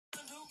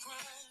Who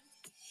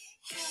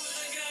was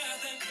the guy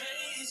that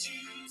made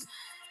you?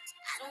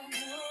 I don't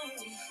know.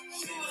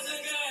 Who was the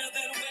guy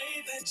that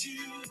waved at you?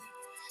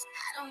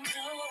 I don't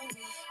know.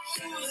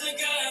 Who was the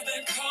guy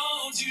that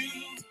called you?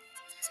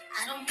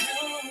 I don't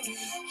know.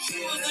 Who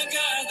was the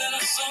guy that I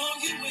saw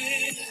you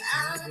with? I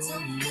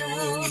don't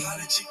know. How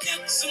did you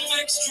get some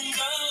extra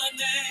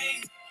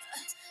money?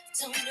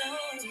 Don't know.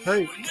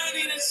 Hey. When I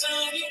needed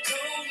some, you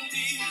told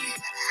me.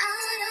 I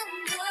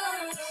don't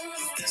know.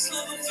 This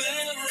love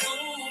affair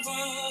over.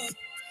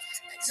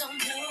 I don't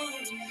know.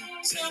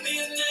 Tell me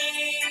your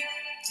name.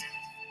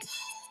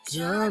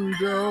 John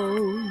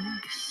Doe.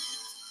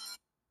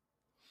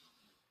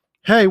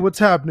 Hey, what's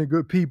happening,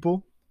 good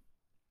people?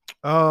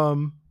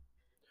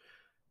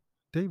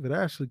 David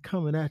Ashley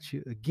coming at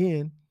you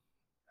again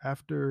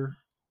after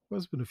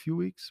it's been a few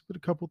weeks, been a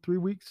couple, 3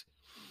 weeks.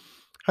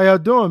 How y'all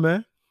doing,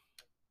 man?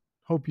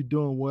 Hope you're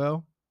doing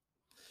well.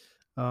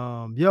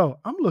 I'm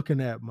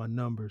looking at my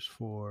numbers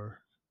for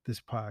this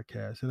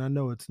podcast, and I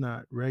know it's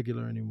not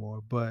regular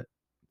anymore, but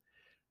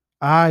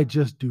I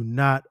just do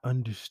not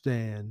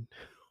understand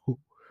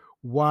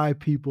why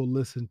people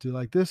listen to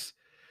like this.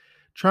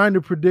 Trying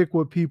to predict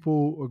what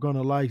people are going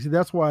to like. See,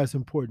 that's why it's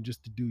important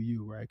just to do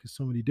you, right? Because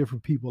so many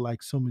different people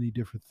like so many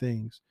different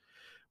things.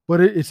 But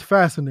it's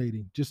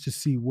fascinating just to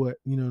see what,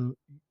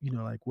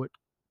 like what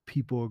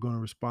people are going to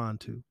respond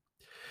to.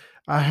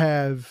 I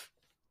have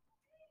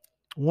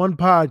one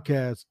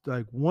podcast,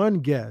 like one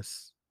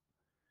guest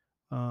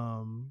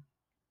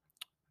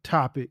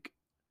topic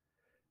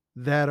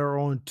that are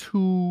on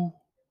two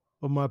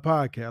of my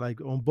podcast,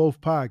 like on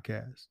both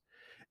podcasts.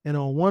 And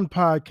on one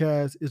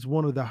podcast, it's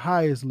one of the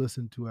highest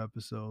listened to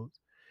episodes.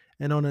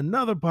 And on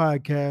another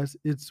podcast,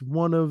 it's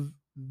one of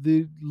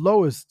the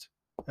lowest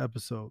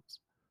episodes.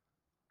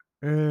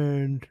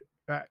 And,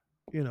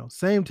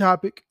 same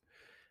topic.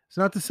 It's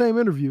not the same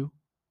interview,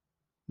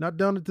 not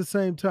done at the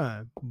same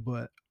time.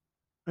 But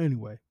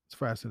anyway, it's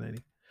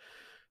fascinating.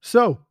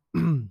 So,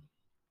 do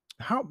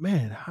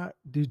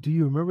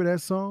you remember that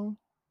song?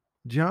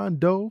 John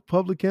Doe,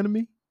 Public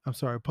Enemy? I'm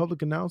sorry,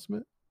 Public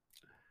Announcement?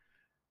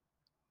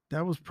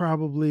 That was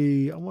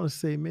probably, I want to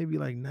say maybe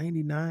like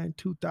 99,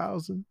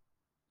 2000.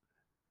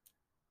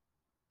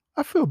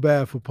 I feel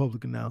bad for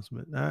Public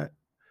Announcement. I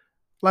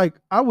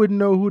wouldn't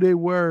know who they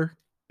were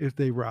if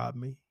they robbed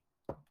me.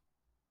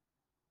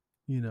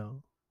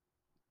 No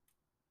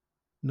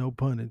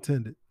pun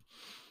intended.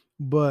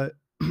 But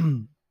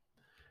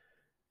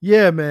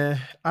yeah, man.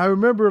 I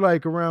remember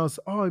like around,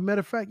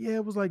 matter of fact, yeah,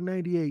 it was like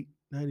 98,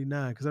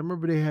 99. Because I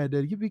remember they had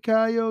that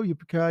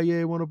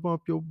Yippee-ki-yo, want to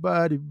bump your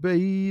body,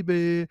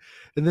 baby.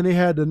 And then they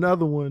had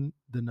another one.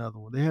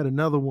 They had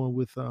another one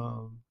with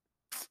it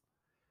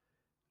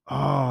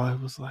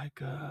was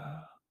like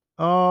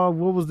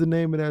what was the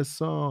name of that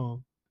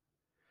song?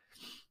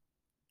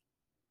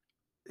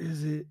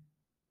 Is it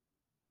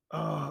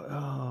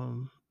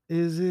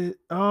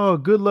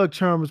Good Luck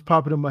Charm is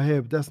popping in my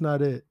head, but that's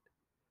not it.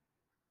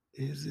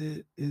 Is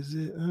it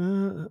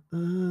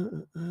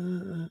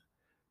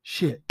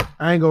shit.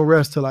 I ain't gonna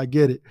rest till I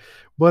get it.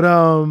 But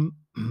hold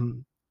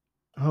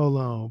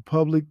on.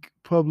 Public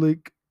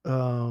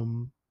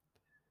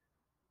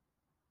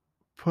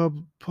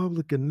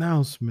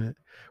Announcement.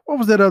 What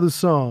was that other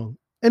song?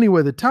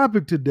 Anyway, the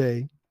topic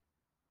today.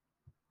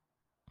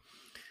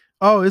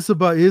 Oh, it's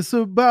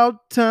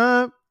about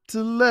time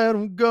to let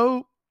them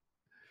go.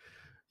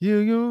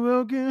 You're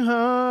working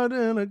hard,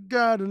 and I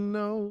gotta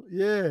know.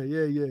 Yeah.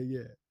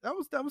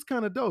 That was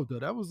kind of dope though.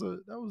 That was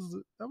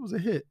a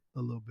hit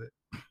a little bit.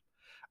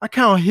 I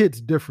count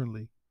hits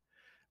differently.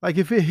 Like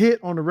if it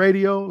hit on the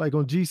radio, like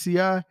on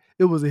GCI,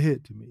 it was a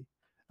hit to me.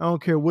 I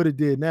don't care what it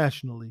did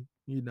nationally,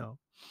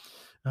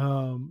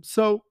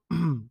 So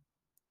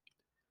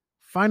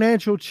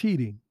financial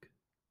cheating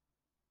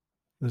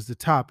is the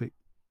topic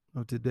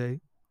of today.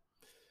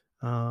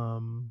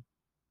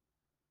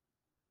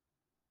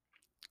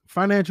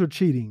 Financial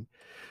cheating.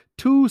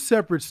 Two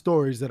separate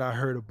stories that I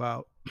heard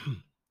about.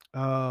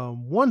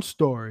 One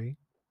story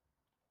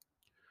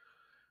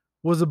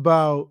was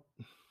about,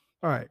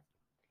 all right.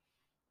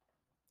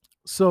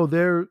 So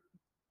they're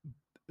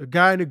a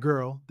guy and a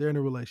girl, they're in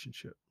a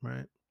relationship,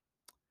 right?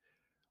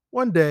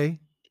 One day,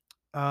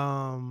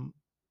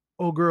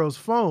 old girl's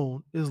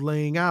phone is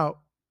laying out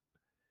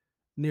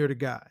near the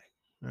guy,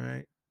 all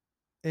right?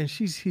 And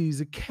she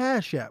sees a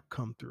Cash App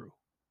come through.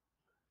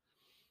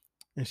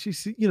 And she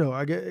see,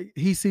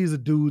 he sees a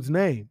dude's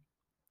name.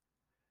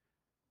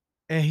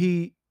 And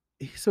he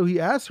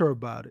asked her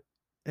about it.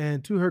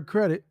 And to her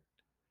credit,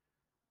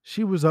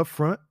 she was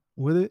upfront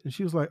with it. And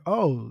she was like,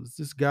 oh, it's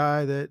this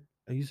guy that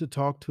I used to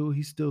talk to.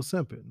 He's still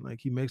simping. Like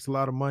he makes a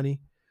lot of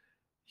money.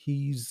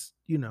 He's,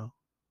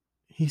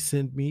 he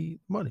sent me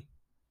money.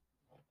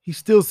 He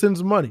still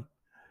sends money.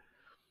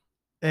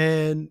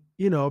 And,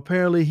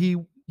 apparently he,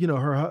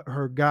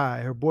 her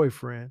guy, her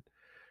boyfriend,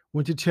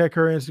 went to check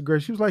her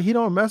Instagram. She was like, he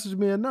don't message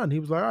me or nothing. He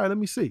was like, all right, let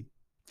me see.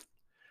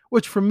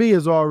 Which for me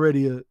is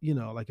already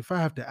like if I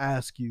have to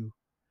ask you,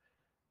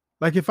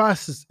 like if I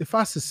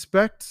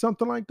suspect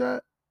something like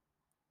that,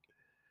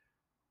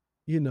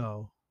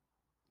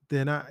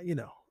 then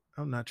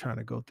I'm not trying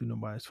to go through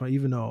nobody's phone,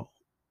 even though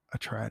I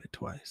tried it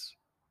twice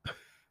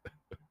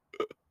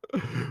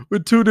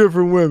with two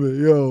different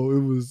women. Yo, it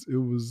was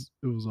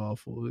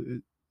awful.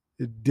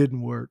 It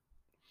didn't work.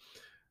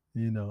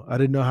 I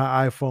didn't know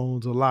how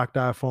iPhones or locked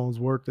iPhones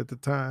worked at the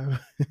time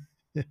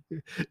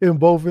in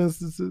both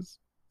instances.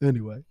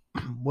 Anyway,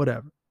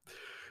 whatever.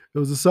 It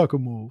was a sucker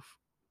move,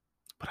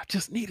 but I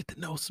just needed to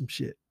know some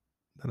shit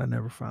that I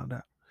never found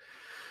out.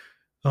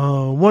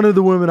 One of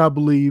the women I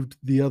believed,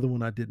 the other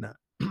one I did not.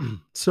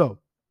 So,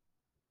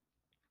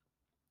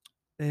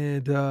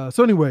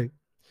 so anyway,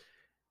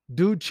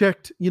 dude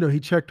checked, he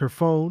checked her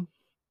phone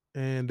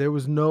and there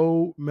was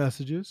no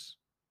messages,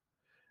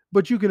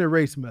 but you can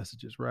erase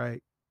messages,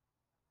 right?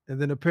 And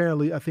then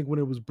apparently, I think when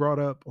it was brought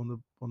up on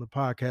the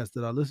podcast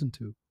that I listened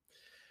to,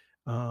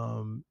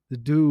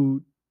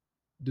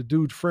 the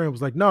dude's friend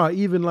was like, "Nah,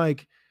 even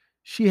like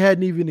she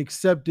hadn't even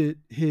accepted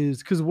his."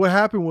 Because what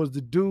happened was the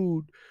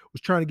dude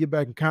was trying to get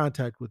back in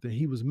contact with her.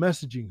 He was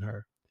messaging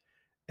her,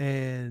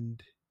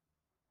 and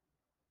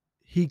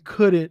he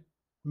couldn't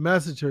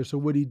message her. So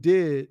what he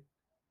did,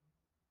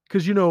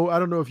 because I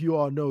don't know if you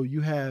all know, you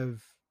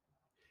have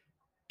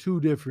three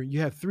different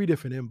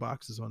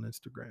inboxes on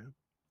Instagram.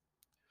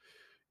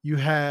 You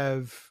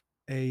have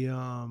a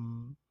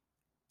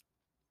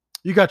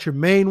you got your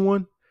main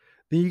one,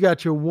 then you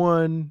got your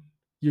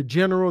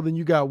general, then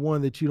you got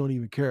one that you don't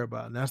even care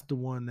about. And that's the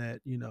one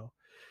that,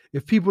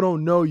 if people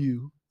don't know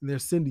you and they're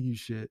sending you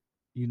shit,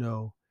 you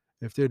know,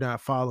 if they're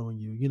not following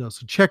you,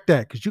 so check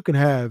that because you can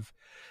have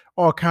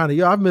all kind of,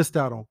 I've missed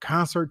out on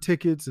concert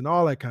tickets and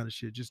all that kind of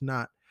shit, just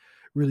not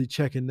really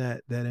checking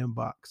that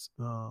inbox.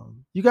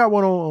 You got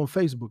one on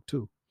Facebook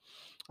too,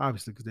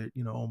 obviously, because they're,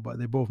 owned by,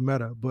 they both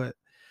Meta, but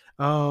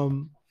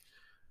um,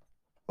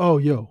 oh,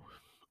 yo,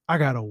 I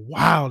got a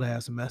wild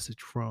ass message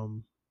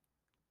from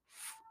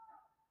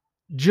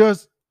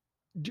just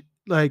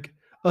like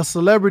a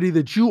celebrity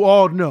that you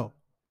all know.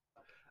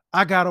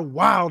 I got a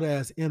wild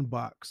ass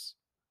inbox.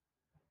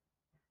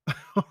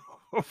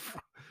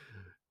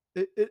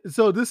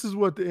 So this is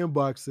what the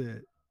inbox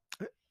said.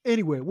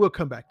 Anyway, we'll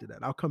come back to that.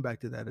 I'll come back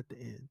to that at the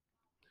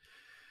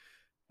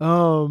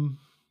end.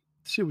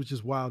 Shit was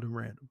just wild and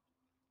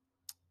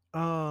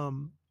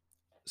random.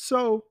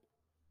 So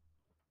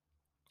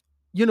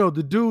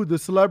the dude, the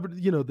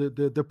celebrity,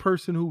 the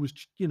person who was,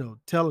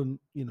 telling,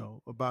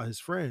 about his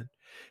friend,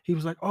 he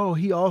was like, oh,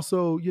 he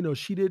also,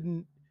 she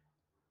didn't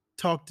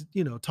talk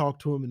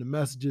to him in the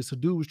messages. So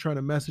dude was trying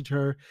to message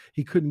her.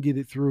 He couldn't get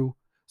it through.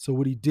 So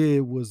what he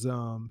did was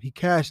he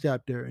cashed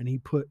app there and he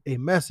put a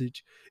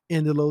message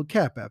in the little a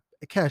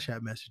cash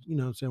app message. You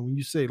know what I'm saying? When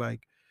you say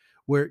like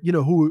where,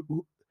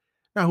 who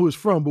not who it's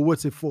from, but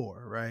what's it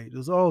for, right? It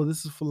was, oh,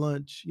 this is for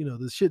lunch,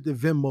 the shit that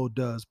Venmo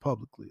does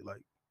publicly,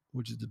 like,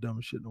 which is the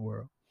dumbest shit in the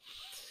world.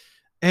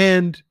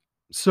 And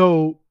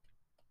so,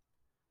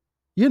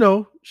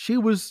 she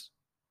was,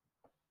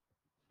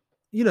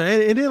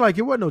 and then like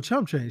it wasn't no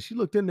chump change. She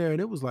looked in there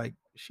and it was like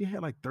she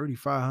had like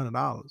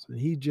 $3,500, and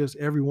he just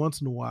every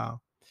once in a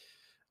while.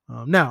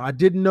 Now I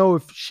didn't know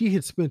if she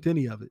had spent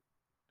any of it,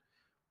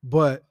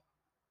 but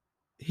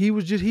he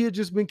had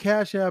just been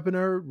cash apping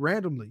her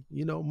randomly,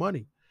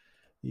 money,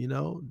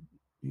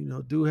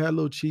 dude had a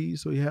little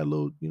cheese, so he had a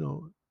little,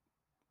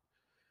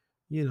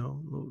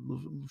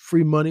 little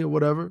free money or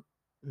whatever,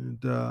 and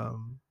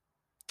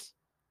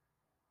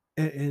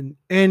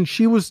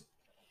she was,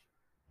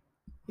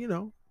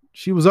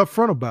 she was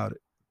upfront about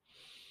it.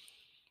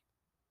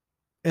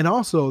 And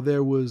also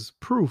there was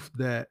proof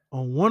that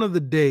on one of the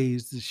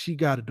days that she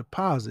got a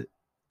deposit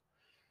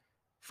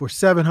for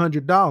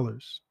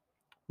 $700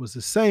 was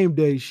the same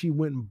day she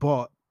went and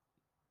bought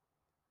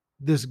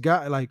this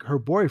guy, like her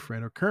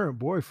boyfriend, her current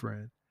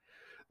boyfriend,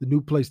 the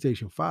new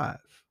PlayStation 5.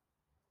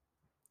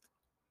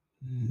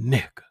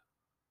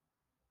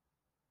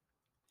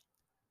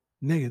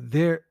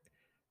 Nigga.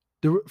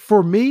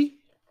 For me,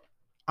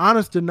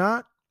 honest or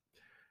not,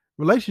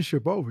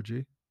 relationship over,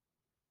 G.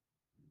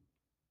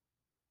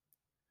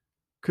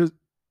 Cause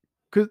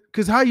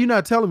how you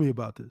not telling me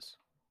about this?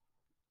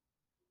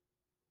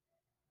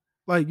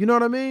 Like, you know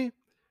what I mean?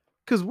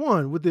 Because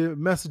one, with the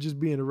messages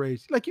being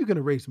erased, like you can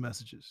erase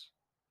messages.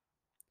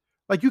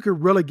 Like you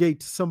could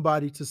relegate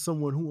somebody to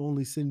someone who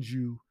only sends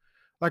you.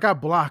 Like I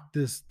blocked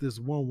this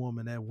one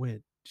woman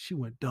that she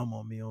went dumb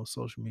on me on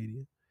social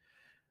media,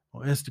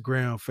 on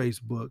Instagram,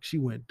 Facebook. She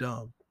went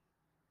dumb.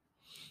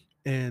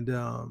 And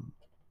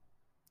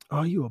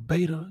oh, you a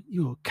beta,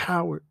 you a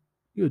coward,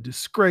 you a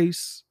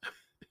disgrace.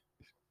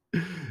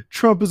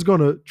 Trump,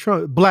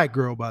 black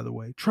girl, by the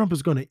way, Trump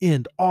is gonna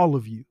end all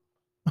of you.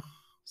 I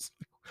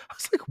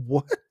was like,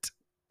 what?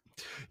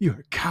 You're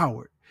a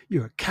coward.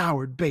 You're a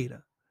coward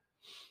beta.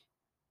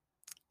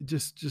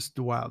 Just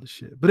the wildest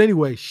shit. But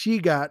anyway, she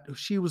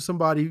was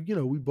somebody,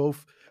 we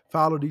both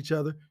followed each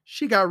other.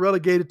 She got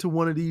relegated to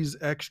one of these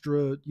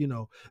extra,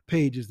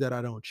 pages that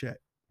I don't check.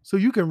 So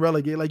you can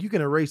relegate, like you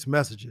can erase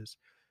messages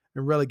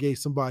and relegate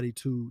somebody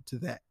to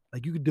that.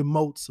 Like you can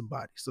demote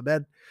somebody. So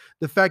that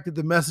the fact that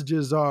the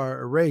messages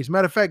are erased,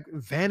 matter of fact,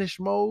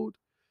 vanish mode,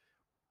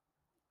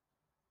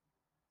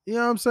 You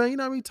know what I'm saying? You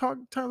know what I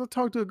mean? Time to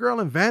talk to a girl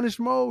in vanish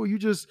mode where you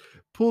just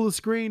pull the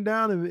screen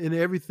down and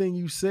everything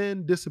you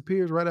send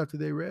disappears right after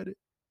they read it.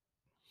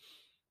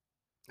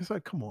 It's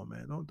like, come on,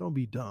 man. Don't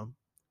be dumb.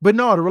 But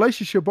no, the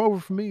relationship over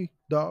for me,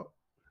 dog.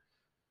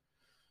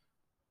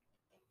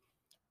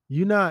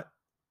 You not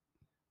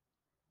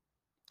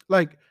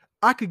like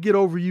I could get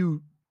over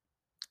you.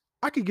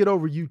 I could get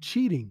over you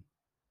cheating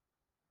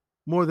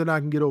more than I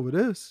can get over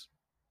this.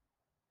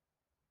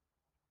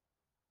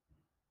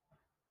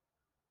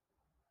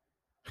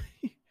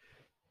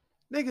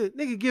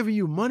 Nigga giving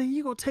you money.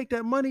 You gonna take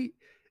that money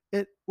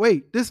and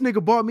wait, this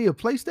nigga bought me a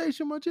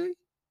PlayStation, my G?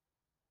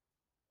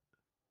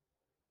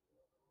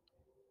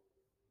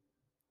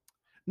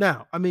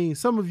 Now, I mean,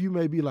 some of you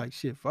may be like,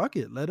 shit, fuck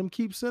it. Let him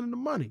keep sending the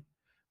money.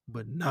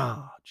 But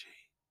nah, G.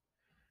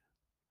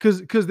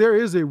 Cause there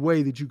is a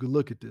way that you could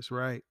look at this,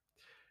 right?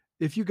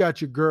 If you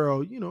got your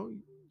girl, your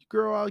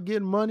girl out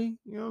getting money,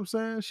 you know what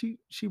I'm saying?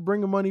 She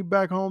bringing money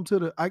back home to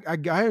the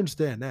I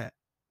understand that.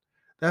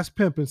 That's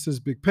pimping since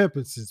big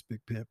pimping since big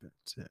pimping.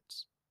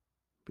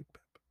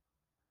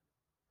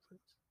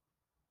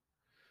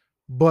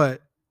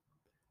 But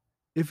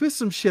if it's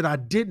some shit I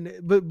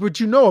didn't,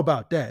 but you know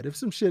about that. If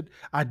some shit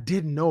I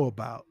didn't know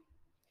about,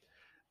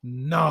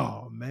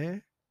 no,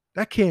 man,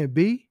 that can't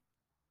be.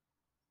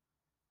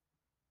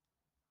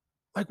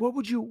 Like, what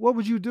would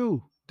you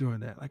do during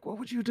that? Like, what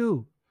would you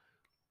do?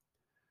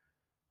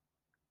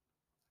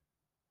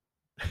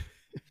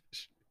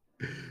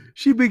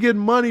 She been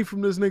getting money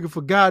from this nigga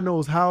for God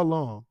knows how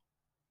long.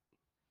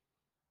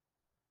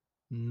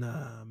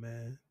 Nah,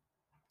 man.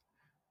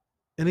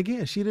 And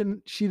again, she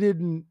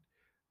didn't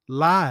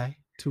lie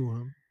to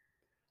him,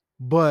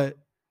 but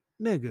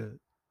nigga,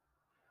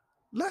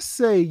 let's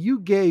say you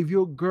gave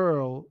your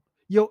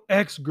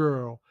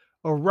ex-girl,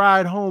 a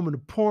ride home in the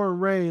pouring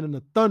rain and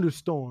a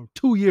thunderstorm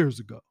 2 years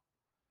ago.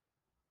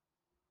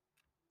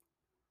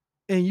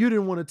 And you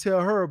didn't want to tell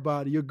her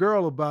about it, your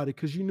girl about it,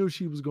 because you knew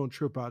she was gonna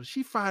trip out. If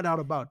she find out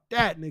about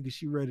that, nigga,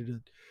 she ready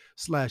to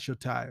slash your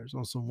tires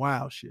on some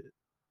wild shit.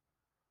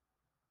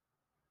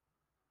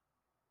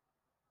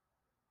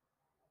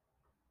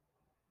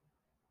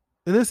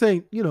 And this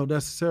ain't,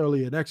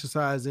 necessarily an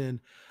exercise in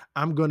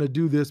I'm gonna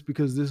do this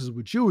because this is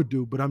what you would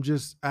do, but I'm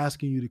just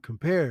asking you to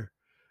compare,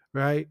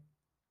 right?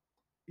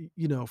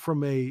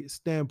 From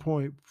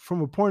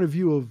a point of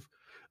view of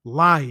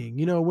lying.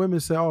 Women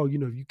say, oh,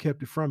 if you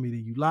kept it from me,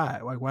 then you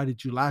lied. Like, why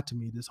did you lie to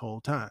me this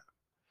whole time?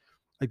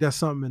 Like that's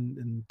something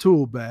in the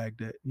tool bag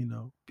that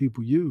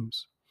people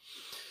use.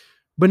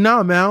 But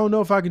now, man, I don't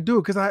know if I can do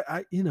it because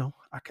I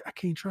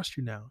can't trust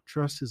you now.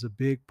 Trust is a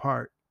big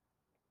part,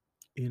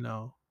 you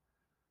know,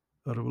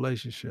 of the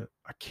relationship.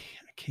 I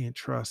can't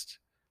trust.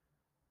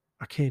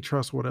 I can't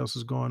trust what else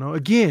is going on.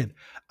 Again,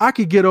 I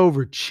could get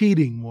over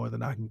cheating more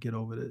than I can get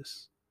over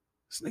this.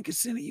 This nigga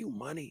sending you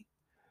money.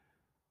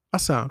 I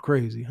sound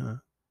crazy, huh?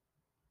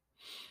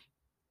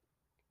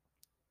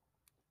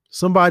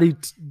 Somebody,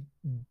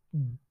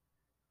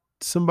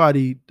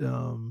 somebody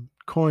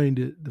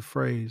coined the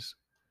phrase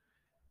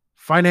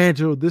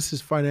financial. This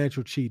is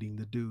financial cheating.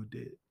 The dude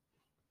did.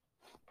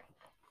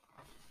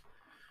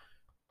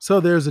 So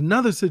there's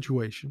another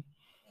situation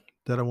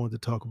that I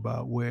wanted to talk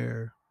about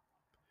where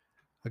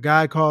a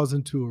guy calls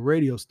into a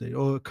radio station,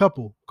 or a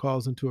couple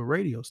calls into a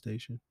radio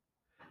station,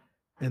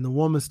 and the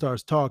woman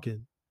starts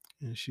talking,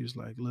 and she's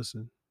like,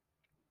 "Listen,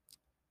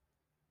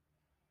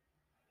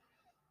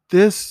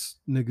 this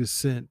nigga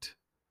sent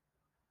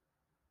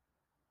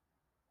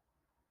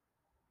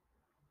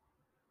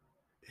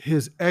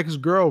his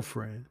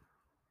ex-girlfriend,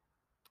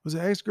 was it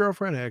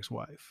ex-girlfriend or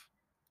ex-wife?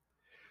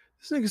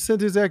 This nigga sent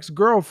his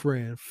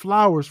ex-girlfriend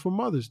flowers for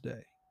Mother's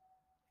Day."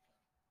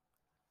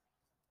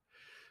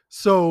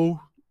 So,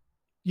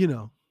 you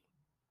know,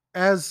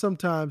 as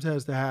sometimes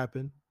has to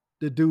happen,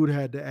 the dude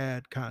had to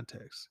add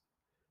context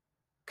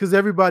because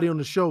everybody on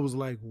the show was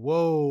like,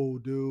 "Whoa,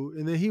 dude!"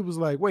 And then he was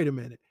like, "Wait a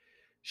minute,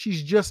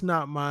 she's just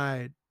not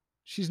my,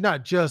 she's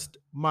not just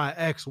my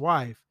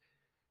ex-wife.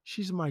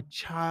 She's my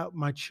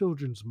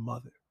children's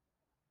mother."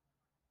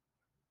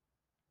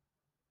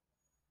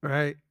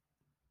 Right?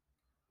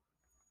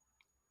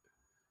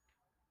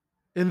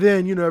 And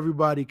then,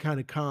 everybody kind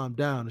of calmed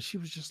down. And she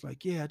was just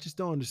like, "Yeah, I just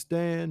don't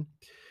understand.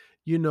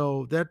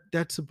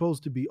 That's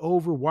supposed to be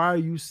over. Why are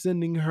you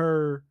sending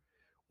her?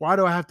 Why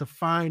do I have to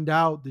find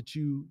out that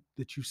you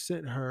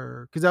sent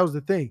her?" Because that was the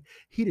thing.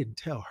 He didn't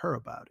tell her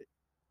about it.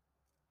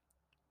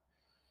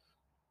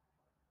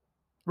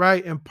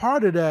 Right. And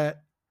part of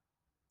that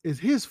is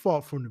his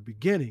fault from the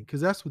beginning.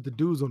 Because that's what the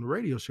dudes on the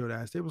radio show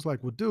asked. It was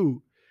like, "Well,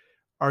 dude,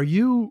 are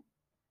you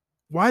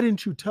why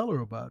didn't you tell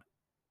her about it?"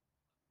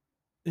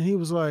 And he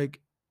was like,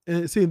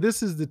 and see,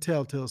 this is the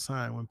telltale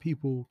sign when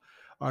people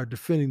are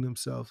defending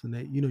themselves and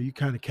you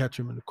kind of catch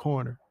them in the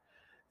corner.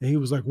 And he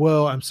was like,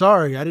 "Well, I'm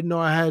sorry. I didn't know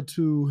I had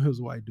to." He was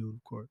a white dude,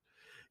 of course.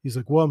 He's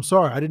like, "Well, I'm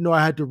sorry. I didn't know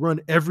I had to run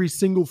every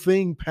single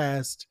thing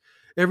past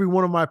every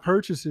one of my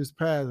purchases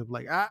past." I'm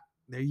like,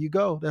 there you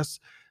go.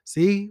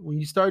 See, when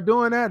you start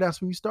doing that,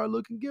 that's when you start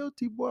looking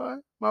guilty, boy.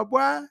 My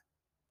boy.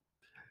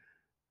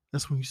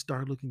 That's when you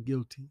start looking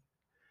guilty.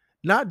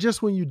 Not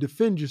just when you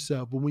defend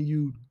yourself, but when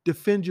you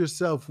defend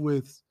yourself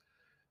with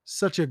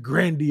such a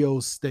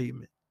grandiose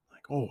statement.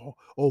 Like,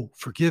 oh,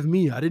 forgive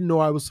me. I didn't know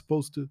I was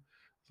supposed to.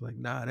 Like,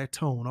 nah, that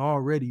tone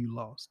already you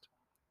lost.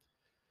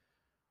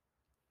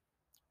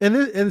 And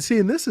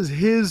this is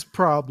his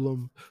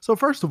problem. So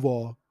first of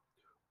all,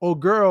 old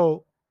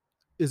girl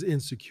is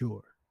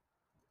insecure,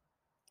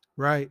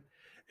 right?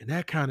 And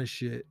that kind of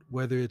shit,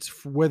 whether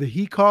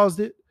he caused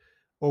it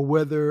or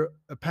whether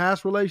a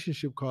past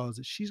relationship caused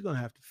it, she's gonna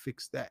have to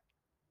fix that,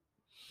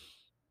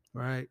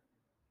 right?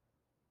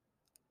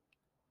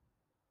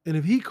 And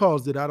if he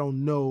caused it, I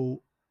don't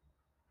know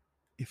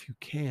if you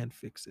can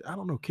fix it. I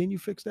don't know. Can you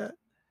fix that?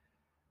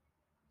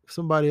 If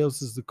somebody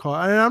else is the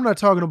cause. And I'm not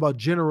talking about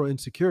general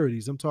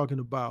insecurities. I'm talking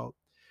about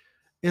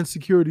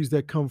insecurities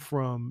that come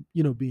from,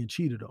 being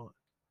cheated on,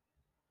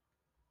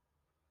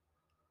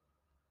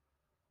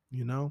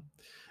 you know?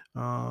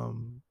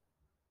 Um,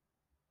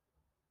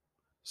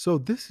 so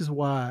this is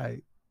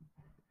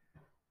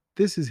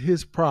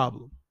his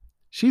problem.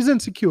 She's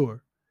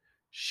insecure.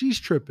 She's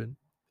tripping,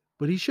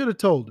 but he should have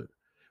told her.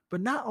 But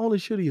not only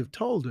should he have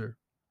told her,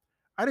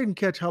 I didn't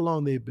catch how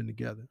long they've been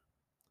together.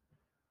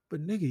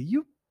 But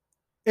nigga,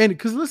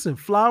 because listen,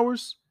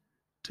 flowers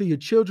to your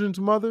children's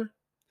mother,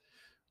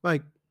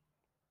 like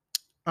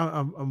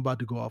I'm about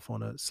to go off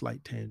on a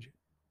slight tangent.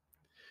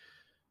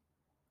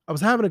 I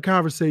was having a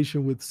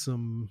conversation with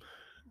some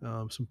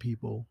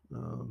people,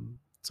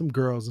 some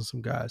girls and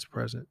some guys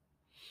present,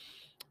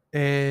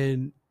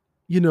 and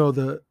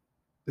the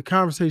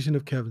conversation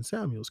of Kevin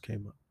Samuels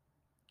came up,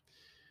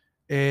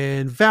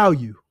 and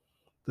value,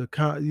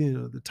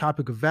 the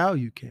topic of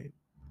value came,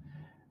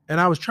 and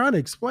I was trying to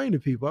explain to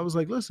people. I was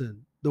like,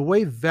 listen, the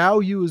way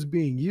value is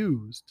being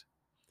used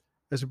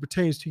as it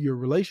pertains to your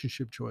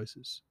relationship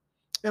choices,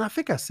 and I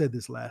think I said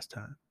this last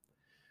time.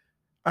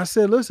 I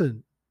said,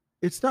 listen,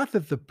 it's not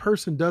that the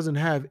person doesn't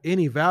have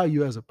any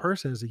value as a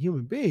person, as a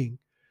human being,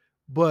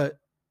 but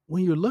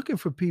when you're looking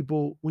for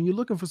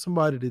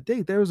somebody to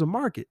date, there's a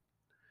market.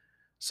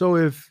 So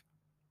if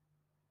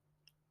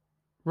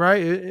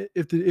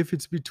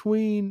it's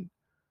between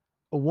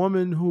a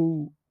woman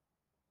who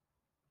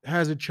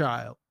has a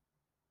child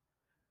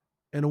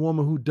and a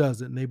woman who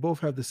doesn't, and they both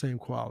have the same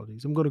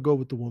qualities, I'm going to go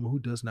with the woman who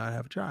does not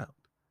have a child.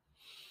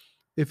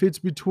 If it's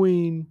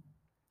between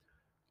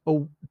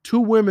two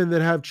women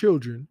that have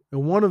children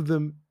and one of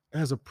them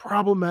has a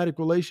problematic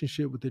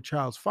relationship with their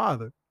child's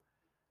father,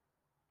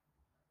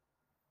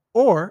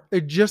 or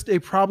just a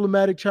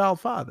problematic child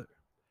father,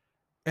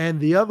 and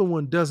the other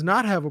one does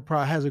not have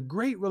has a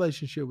great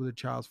relationship with the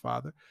child's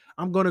father,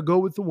 I'm going to go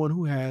with the one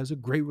who has a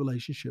great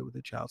relationship with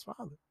the child's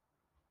father.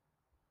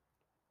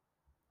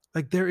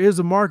 Like, there is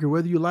a market,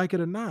 whether you like it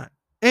or not.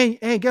 And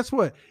guess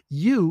what?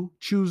 You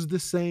choose the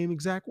same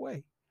exact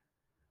way,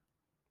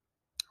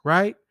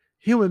 right?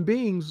 Human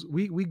beings,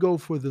 we go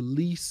for the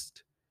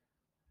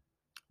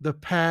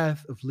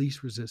path of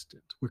least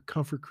resistance. We're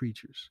comfort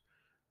creatures.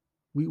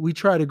 We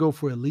try to go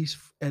for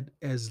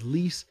as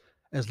least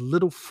as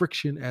little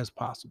friction as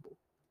possible.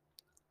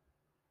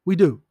 We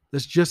do.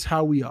 That's just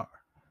how we are.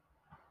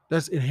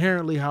 That's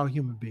inherently how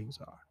human beings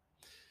are.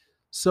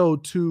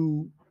 So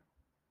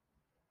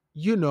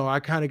I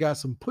kind of got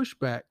some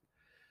pushback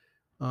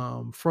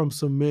from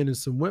some men and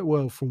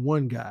from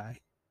one guy.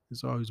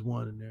 There's always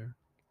one in there.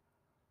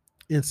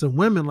 And some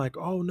women like,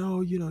 oh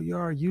no,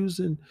 you're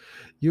reducing.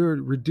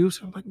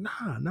 I'm like,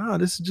 nah,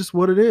 this is just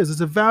what it is.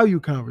 It's a value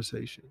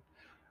conversation.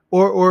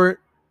 Or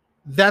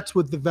that's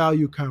what the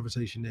value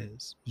conversation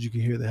is. As you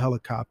can hear the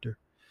helicopter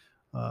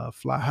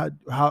fly.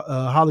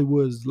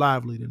 Hollywood's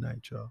lively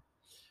tonight, y'all.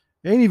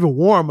 It ain't even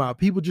warm out.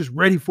 People just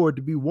ready for it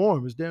to be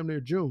warm. It's damn near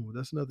June.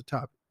 That's another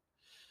topic.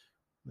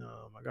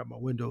 I got my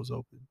windows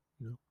open,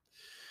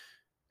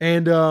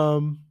 and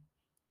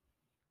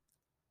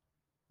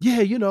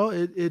yeah,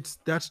 it's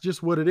that's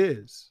just what it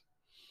is.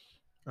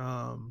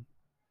 Um,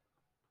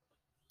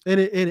 and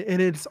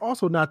it's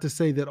also not to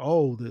say that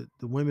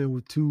the women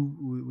with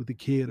the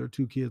kid or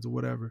two kids or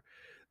whatever,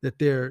 that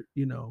they're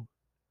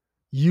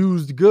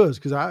used goods,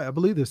 because I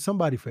believe there's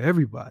somebody for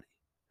everybody.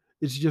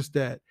 It's just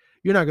that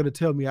you're not going to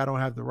tell me I don't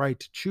have the right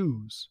to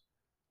choose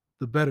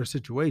the better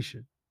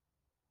situation,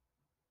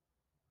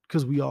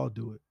 because we all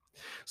do it.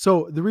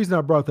 So the reason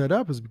I brought that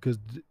up is because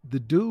the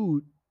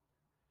dude,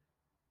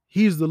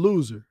 he's the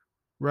loser,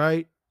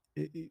 right?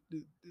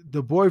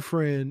 The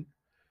boyfriend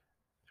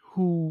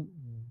who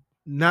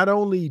not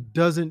only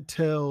doesn't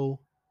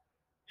tell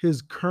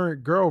his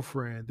current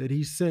girlfriend that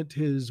he sent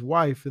his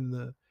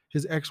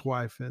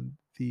ex-wife and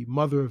the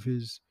mother of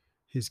his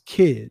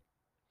kid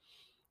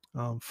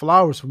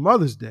flowers for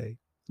Mother's Day.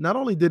 Not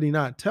only did he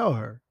not tell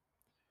her,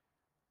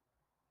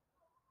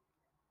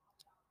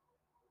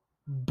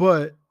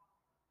 but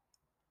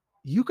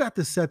you got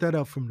to set that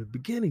up from the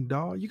beginning,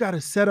 dog. You got to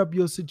set up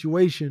your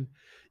situation.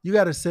 You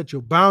got to set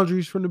your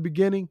boundaries from the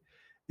beginning,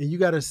 and you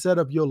got to set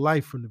up your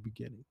life from the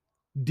beginning.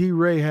 D.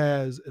 Ray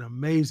has an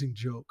amazing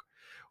joke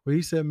where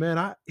he said,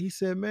 man,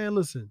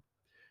 listen,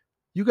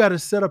 you got to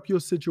set up your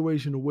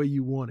situation the way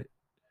you want it.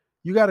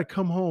 You got to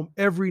come home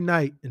every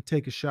night and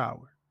take a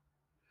shower.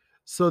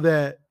 so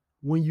that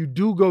when you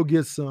do go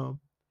get some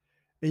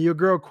and your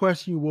girl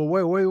question you, well,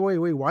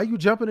 wait, why you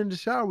jumping in the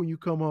shower when you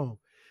come home?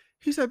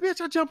 He said,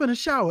 bitch, I jump in the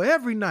shower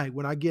every night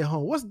when I get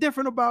home. What's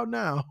different about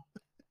now?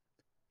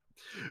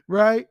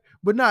 Right?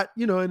 But not,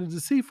 in a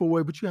deceitful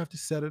way, but you have to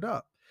set it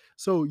up.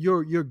 So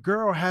your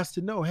girl has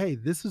to know, hey,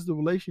 this is the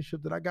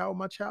relationship that I got with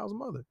my child's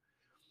mother.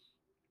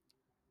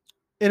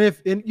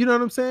 And you know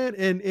what I'm saying?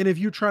 And if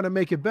you're trying to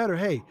make it better,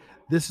 hey,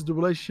 this is the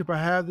relationship I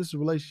have, this is the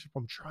relationship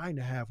I'm trying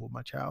to have with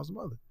my child's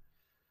mother.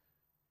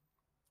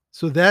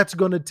 So that's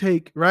going to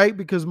take, right?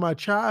 Because my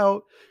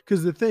child,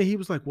 because the thing, he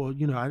was like, well,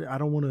 I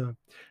don't want to,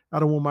 I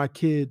don't want my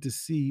kid to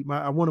see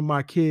I wanted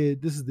my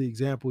kid. This is the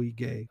example he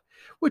gave,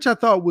 which I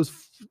thought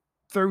was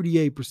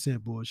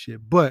 38%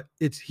 bullshit, but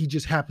he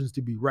just happens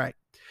to be right.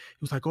 He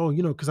was like, oh,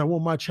 because I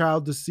want my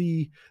child to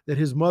see that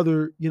his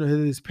mother,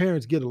 his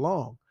parents get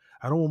along.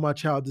 I don't want my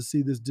child to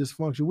see this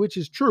dysfunction, which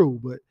is true,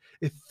 but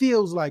it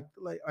feels like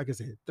I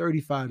said,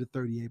 35 to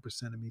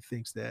 38% of me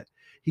thinks that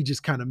he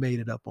just kind of made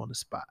it up on the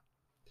spot.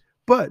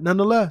 But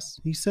nonetheless,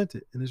 he sent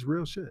it and it's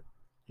real shit,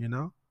 you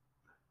know?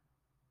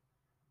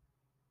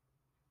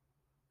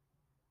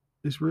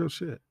 It's real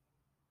shit.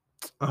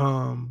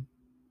 Um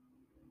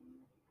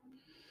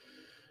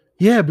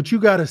yeah, but you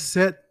got to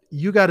set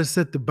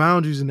the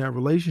boundaries in that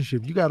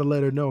relationship. You got to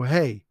let her know,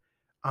 "Hey,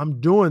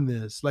 I'm doing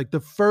this." Like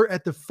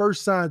at the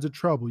first signs of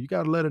trouble, you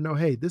got to let her know,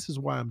 "Hey, this is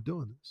why I'm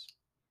doing this.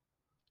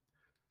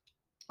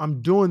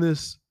 I'm doing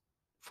this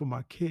for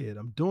my kid.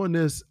 I'm doing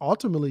this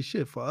ultimately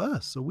shit for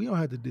us so we don't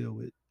have to deal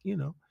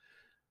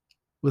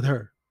with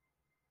her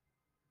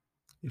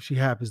if she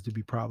happens to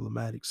be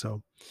problematic."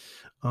 So,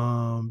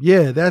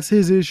 yeah, that's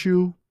his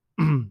issue.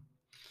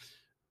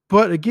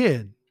 But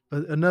again,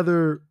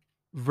 another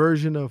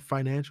version of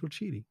financial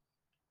cheating,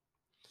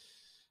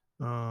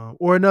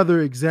 or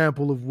another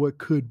example of what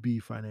could be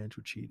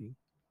financial cheating,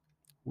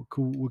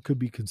 what could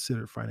be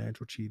considered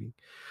financial cheating.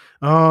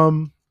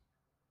 Um,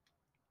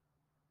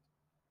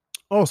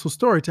 Also,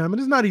 story time, and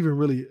it's not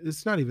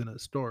even a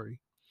story.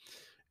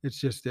 It's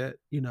just that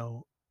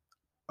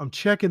I'm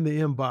checking the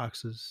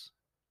inboxes.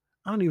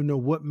 I don't even know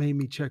what made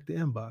me check the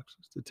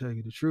inboxes, to tell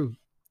you the truth.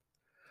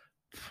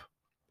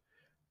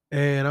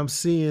 And I'm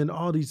seeing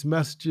all these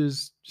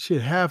messages.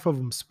 Shit, half of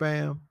them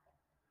spam.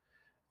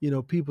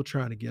 People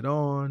trying to get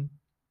on.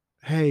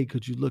 Hey,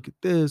 could you look at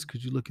this?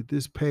 Could you look at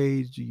this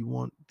page? Do you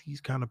want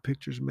these kind of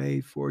pictures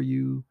made for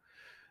you?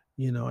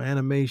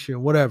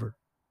 Animation, whatever.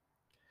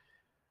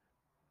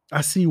 I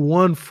see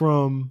one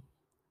from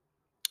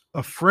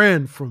a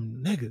friend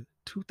from nigga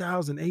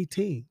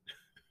 2018.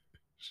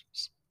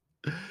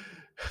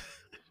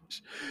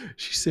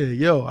 She said,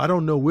 yo, I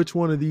don't know which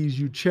one of these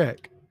you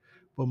check,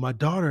 but my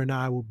daughter and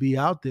I will be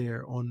out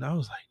there on, I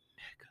was like,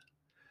 nigga,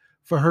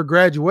 for her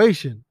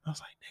graduation. I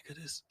was like,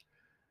 nigga,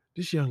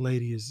 this young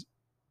lady is,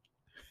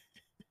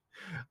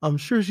 I'm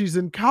sure she's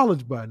in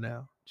college by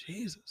now.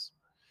 Jesus.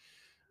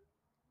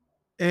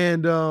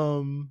 And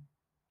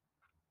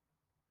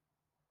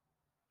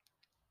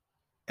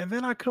and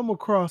then I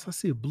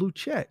see a blue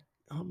check.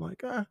 I'm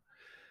like,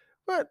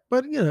 but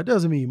it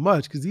doesn't mean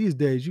much because these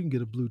days you can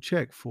get a blue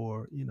check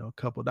for a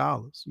couple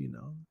dollars.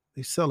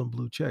 They selling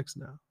blue checks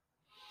now.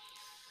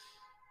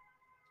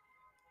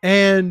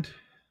 And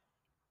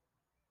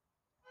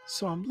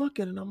so I'm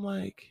looking and I'm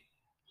like,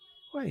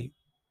 wait.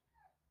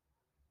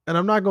 And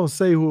I'm not gonna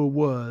say who it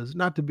was,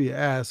 not to be an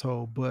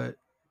asshole, but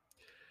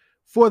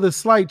for the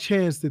slight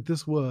chance that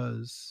this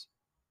was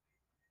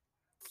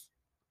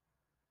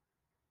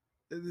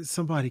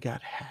somebody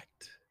got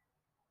hacked.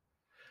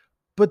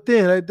 But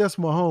then that's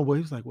my homeboy.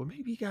 He was like, well,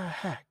 maybe he got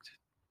hacked.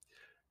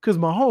 Because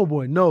my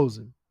homeboy knows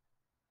him.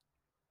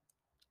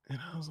 And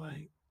I was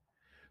like,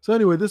 so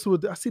anyway,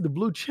 I see the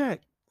blue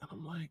check. And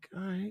I'm like,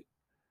 all right.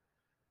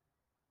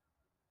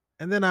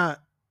 And then I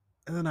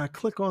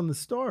click on the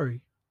story.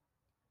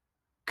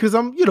 Cause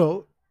I'm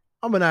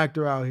an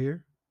actor out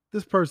here.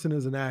 This person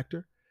is an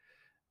actor.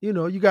 You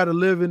got to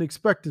live in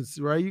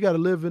expectancy, right? You got to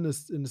live in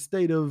a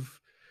state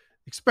of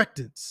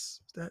expectance.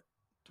 Is that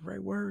the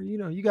right word?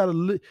 You got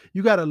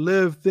to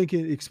live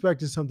thinking,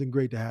 expecting something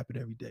great to happen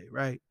every day,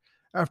 right?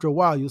 After a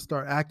while, you'll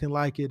start acting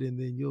like it, and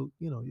then you'll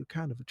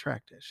kind of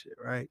attract that shit,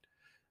 right?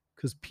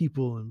 Because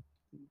people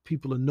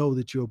will know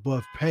that you're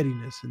above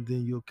pettiness, and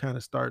then you'll kind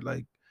of start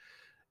like,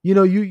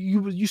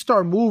 you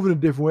start moving a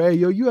different way. Hey,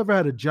 yo, you ever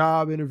had a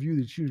job interview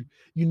that you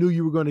knew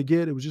you were going to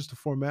get? It was just a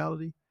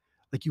formality.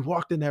 Like you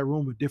walked in that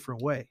room a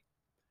different way,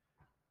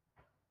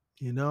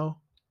 you know.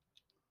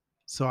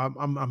 So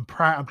I'm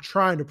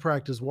trying to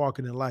practice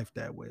walking in life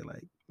that way.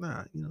 Like,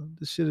 nah,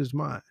 this shit is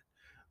mine.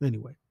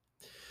 Anyway,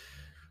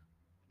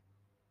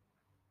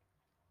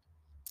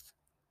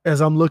 as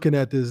I'm looking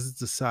at this,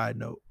 it's a side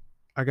note.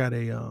 I got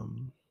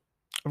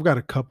I've got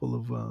a couple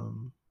of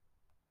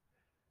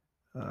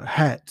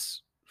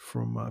hats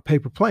from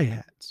paper plane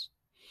hats,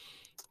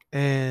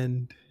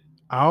 and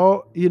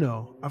I've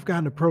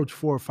gotten approached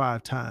 4 or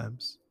 5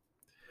 times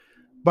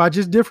by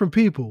just different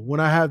people when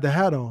I have the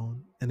hat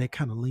on, and they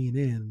kind of lean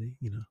in,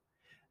 and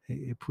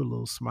they put a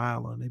little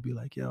smile on. They be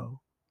like, "Yo,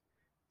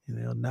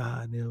 and they'll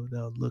nod,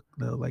 they'll look,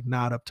 they'll like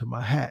nod up to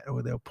my hat,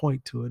 or they'll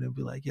point to it and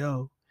be like,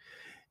 "Yo,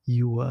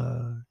 you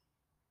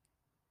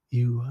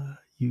you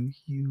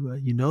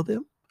know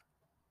them?"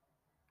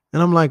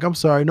 And I'm like, "I'm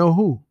sorry, know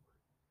who?"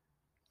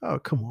 Oh,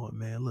 come on,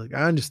 man. Look,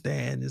 I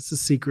understand it's a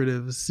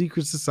secretive, a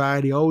secret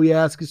society. All we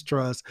ask is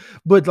trust.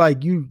 But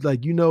like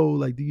like, do you know,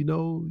 like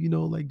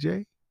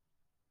Jay?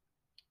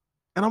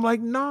 And I'm like,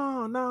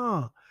 no,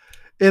 no.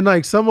 And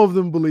like some of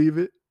them believe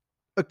it.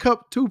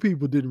 Two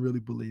people didn't really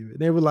believe it.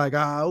 They were like,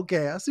 ah,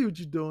 okay, I see what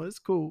you're doing. It's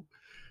cool.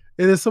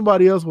 And then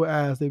somebody else would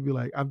ask, they'd be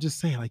like, I'm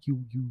just saying, like,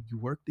 you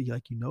work there,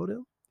 like you know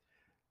them?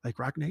 Like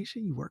Rock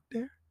Nation, you work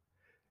there?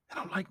 And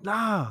I'm like,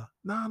 nah,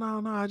 nah, nah,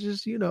 nah. I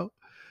just,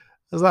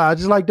 I was like, I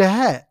just like the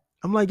hat.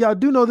 I'm like, y'all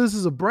do know this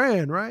is a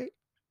brand, right?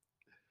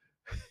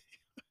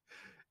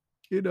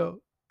 You know,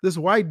 this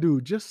white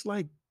dude, just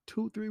like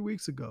 2, 3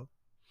 weeks ago,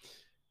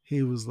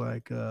 he was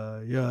like,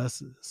 yeah,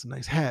 that's a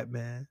nice hat,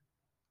 man.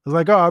 I was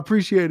like, oh, I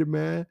appreciate it,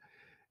 man.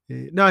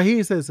 No, he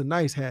didn't say it's a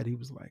nice hat. He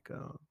was like,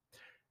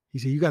 he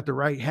said, you got the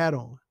right hat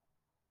on.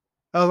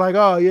 I was like,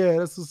 oh yeah,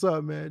 that's what's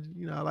up, man.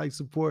 I like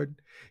support.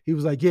 He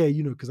was like, yeah,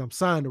 because I'm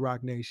signed to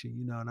Rock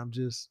Nation, and I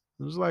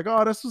was like,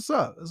 oh, that's what's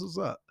up. That's what's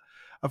up.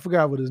 I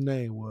forgot what his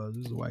name was.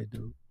 This is a white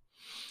dude.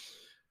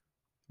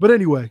 But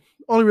anyway,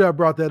 only reason I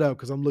brought that up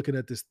because I'm looking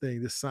at this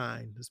thing, this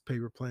sign, this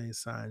paper plane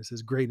sign. It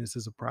says greatness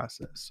is a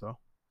process. So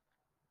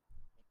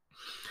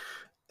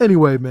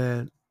anyway,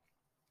 man,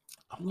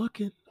 I'm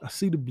looking. I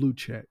see the blue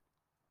check.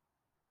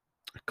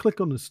 I click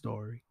on the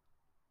story,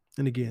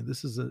 and again,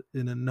 this is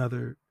in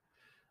another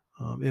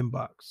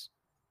inbox,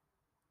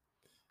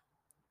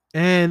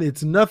 and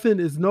it's nothing.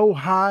 It's no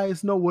hi.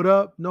 It's no what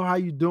up. No how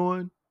you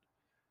doing.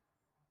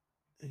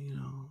 And,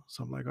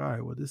 so I'm like, all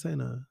right, well, this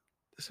ain't an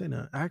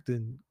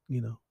acting.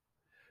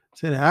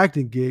 It's an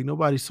acting gig.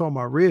 Nobody saw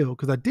my reel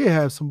because I did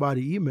have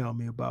somebody email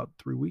me about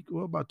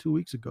 2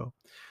 weeks ago.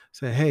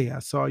 Say, hey, I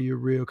saw your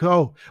reel.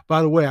 Oh,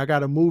 by the way, I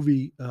got a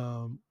movie,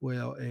 a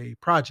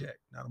project,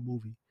 not a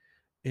movie.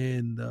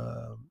 And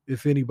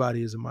if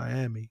anybody is in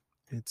Miami,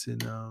 it's in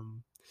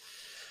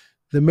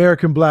the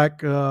American Black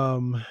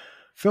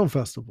Film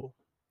Festival,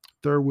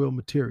 Third Wheel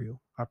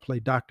Material. I play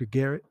Dr.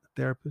 Garrett, a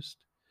therapist.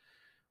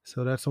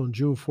 So that's on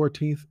June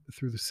 14th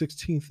through the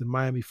 16th in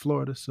Miami,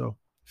 Florida. So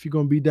if you're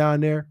going to be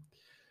down there,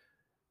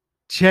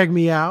 check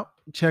me out,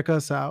 check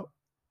us out.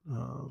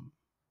 Um,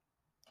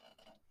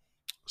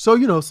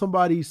 so,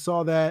 somebody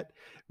saw that,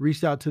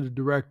 reached out to the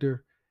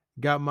director,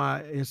 got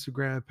my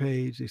Instagram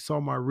page. They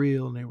saw my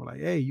reel and they were like,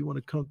 hey, you want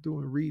to come through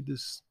and read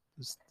this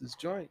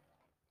joint?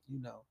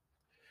 You know,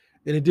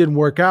 and it didn't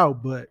work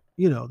out, but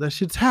that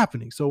shit's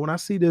happening. So when I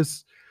see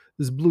this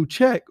blue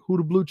check, who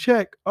the blue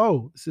check?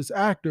 Oh, it's this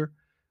actor.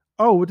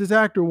 Oh, what does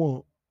actor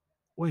want?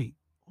 Wait,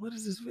 what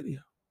is this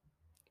video?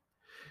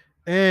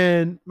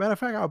 And matter of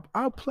fact,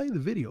 I'll play the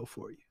video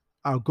for you.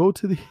 I'll go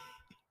to the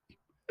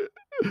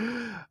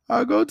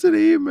I'll go to the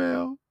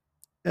email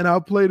and I'll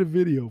play the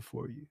video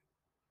for you.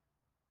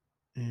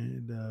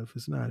 And if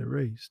it's not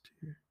erased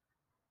here,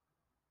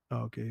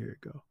 okay, here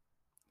it go.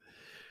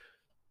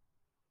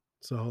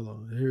 So hold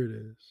on, here it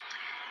is.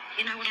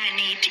 You know what I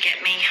need to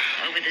get me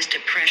over this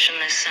depression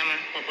this summer?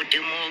 What would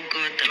do more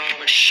good than all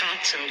the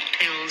shots and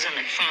pills in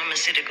the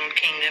pharmaceutical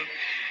kingdom?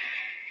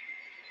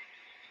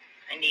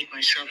 I need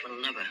myself a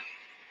lover.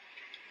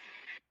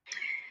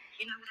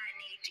 You know what I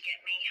need to get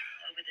me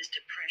over this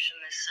depression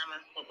this summer?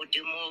 What would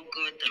do more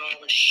good than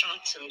all the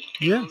shots and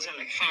pills in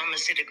the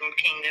pharmaceutical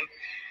kingdom?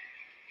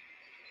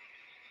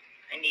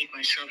 I need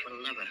myself a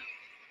lover.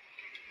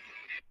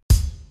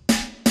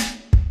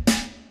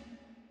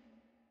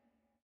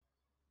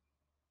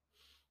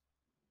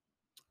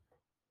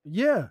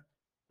 Yeah.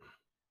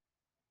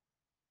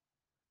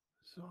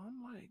 So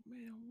I'm like,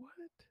 man, what?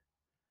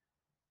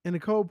 And the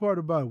cold part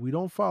about it, we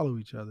don't follow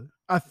each other.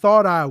 I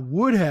thought I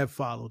would have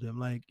followed him.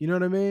 Like, you know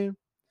what I mean?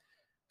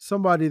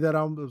 Somebody that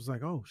I was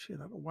like, oh shit,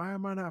 why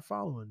am I not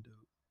following dude?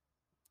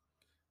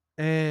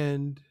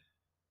 And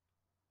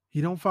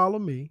he don't follow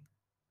me.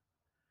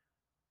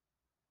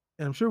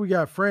 And I'm sure we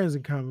got friends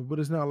in common, but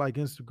it's not like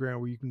Instagram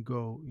where you can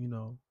go,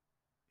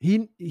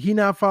 he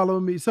not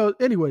following me. So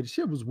anyway, the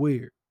shit was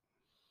weird.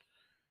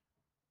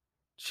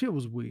 Shit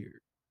was weird.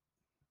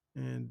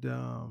 And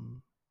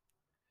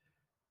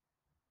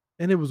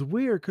and it was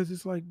weird because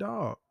it's like,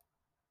 dog,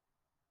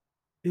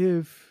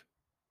 if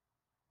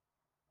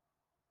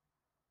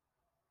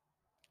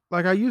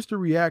like I used to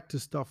react to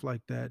stuff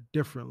like that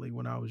differently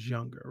when I was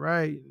younger,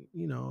 right?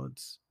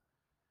 It's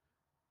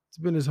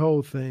been this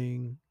whole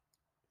thing,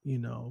 you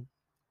know,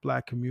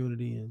 black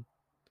community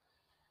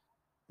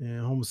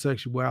and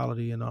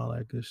homosexuality and all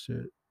that good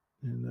shit.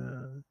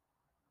 And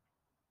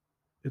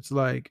it's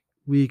like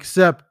we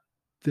accept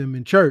them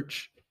in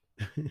church,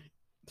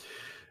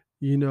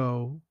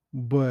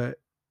 but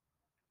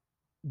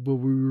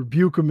we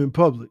rebuke them in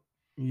public.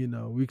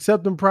 We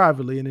accept them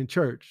privately and in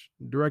church,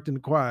 directing the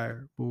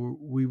choir, but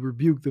we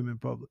rebuke them in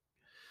public.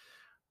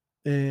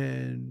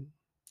 And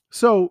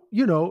so,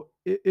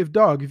 if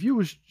dog, if you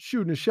was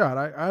shooting a shot,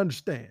 I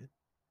understand,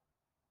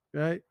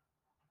 right?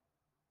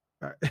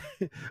 I,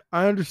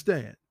 I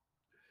understand,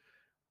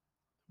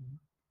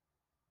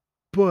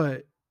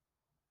 but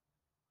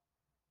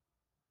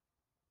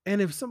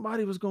and if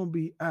somebody was gonna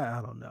be,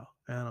 I don't know,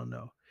 I don't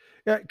know,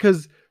 yeah,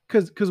 because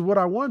what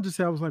I wanted to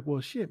say, I was like,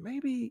 well, shit,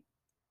 maybe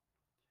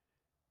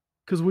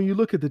because when you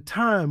look at the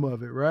time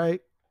of it,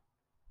 right?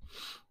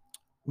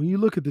 When you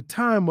look at the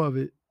time of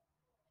it,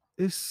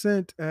 it's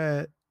sent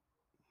at.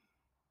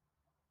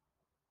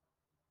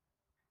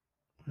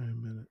 Wait a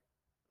minute.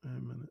 Wait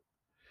a minute.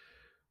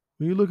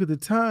 When you look at the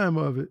time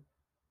of it,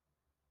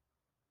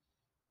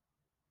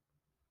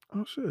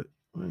 oh shit!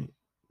 Wait,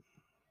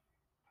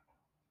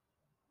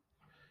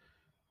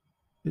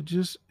 it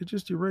just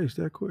erased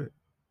that quick.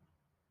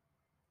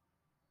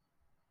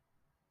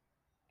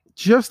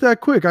 Just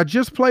that quick. I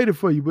just played it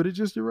for you, but it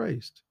just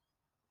erased.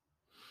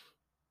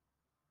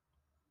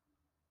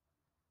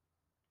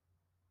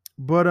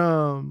 But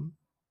oh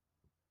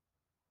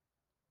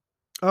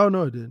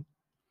no, it didn't.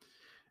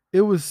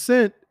 It was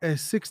sent at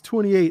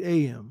 6:28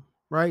 a.m.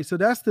 Right, so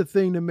that's the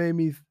thing that made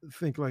me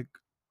think like,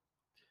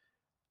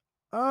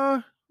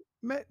 uh,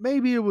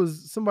 maybe it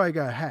was somebody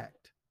got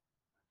hacked,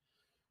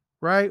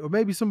 right, or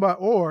maybe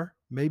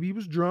he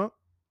was drunk,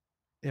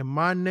 and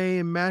my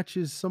name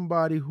matches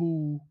somebody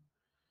who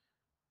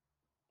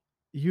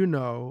you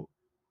know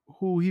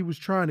who he was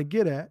trying to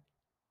get at,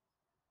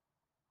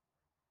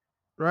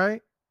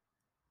 right,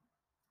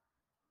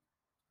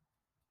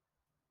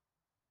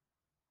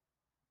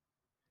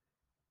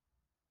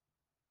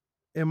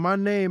 and my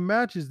name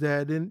matches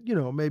that, then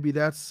maybe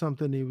that's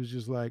something he was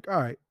just like,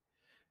 all right,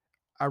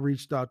 I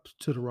reached out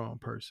to the wrong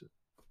person.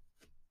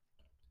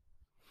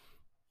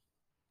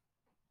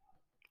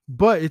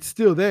 But it's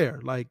still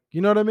there. Like,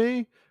 you know what I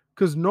mean?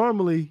 Because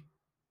normally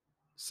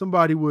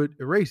somebody would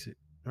erase it,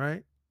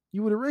 right?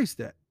 You would erase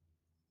that.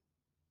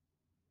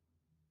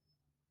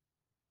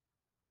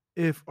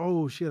 If,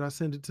 oh shit, I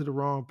sent it to the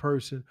wrong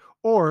person.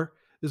 Or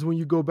is when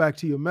you go back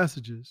to your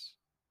messages,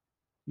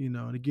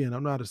 and again,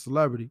 I'm not a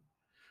celebrity.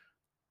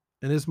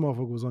 And this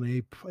motherfucker was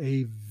on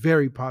a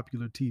very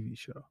popular TV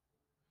show.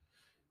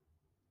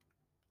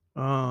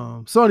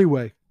 So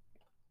anyway,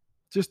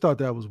 just thought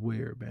that was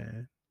weird,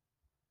 man.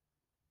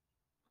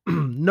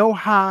 No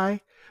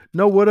hi,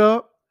 no what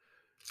up,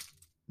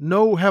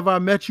 no have I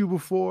met you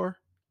before,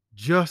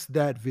 just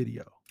that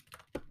video.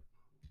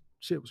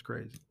 Shit was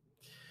crazy.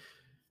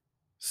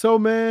 So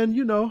man,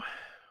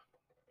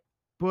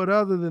 but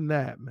other than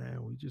that,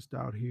 man, we just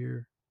out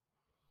here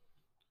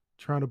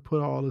trying to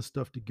put all this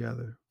stuff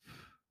together,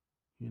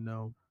 you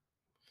know.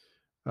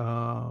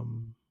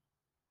 Um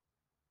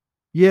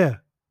yeah,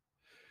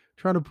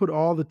 trying to put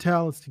all the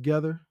talents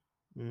together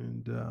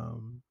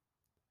and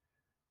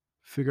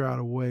figure out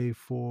a way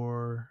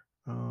for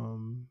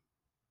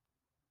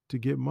to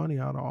get money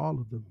out of all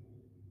of them.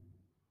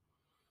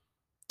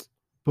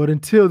 But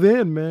until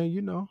then, man,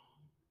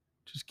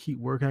 just keep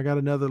working. I got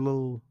another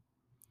little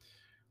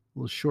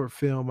short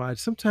film. I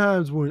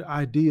sometimes when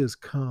ideas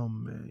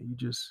come, man, you'd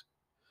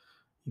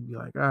be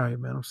like, all right,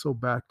 man, I'm so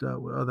backed up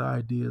with other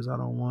ideas. I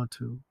don't want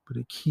to, but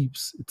it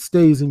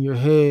stays in your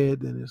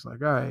head. And it's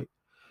like, all right.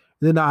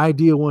 Then the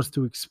idea wants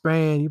to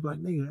expand. You'd be like,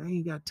 nigga, I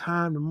ain't got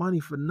time, the money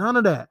for none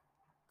of that.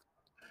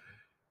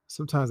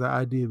 Sometimes that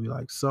idea be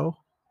like, so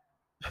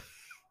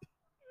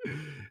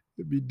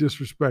it'd be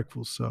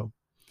disrespectful. So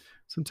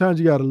sometimes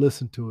you got to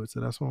listen to it. So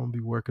that's what I'm gonna be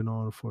working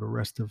on for the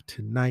rest of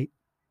tonight.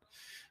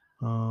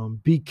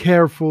 Be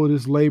careful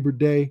this Labor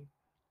Day.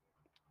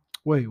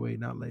 Wait,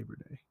 not Labor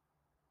Day.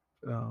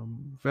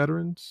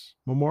 Veterans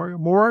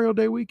Memorial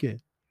Day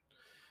weekend.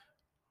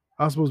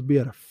 I was supposed to be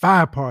at a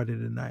fire party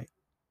tonight,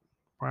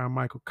 Brian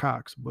Michael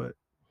Cox, but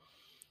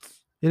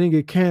it didn't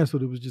get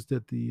canceled. It was just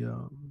that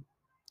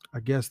I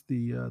guess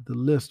the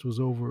list was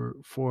over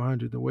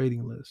 400, the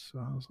waiting list. So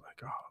I was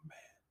like, oh man.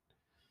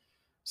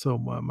 So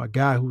my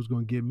guy who was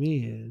going to get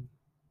me in,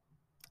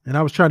 and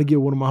I was trying to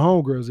get one of my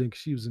homegirls in because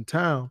she was in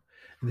town,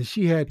 and then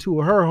she had two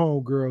of her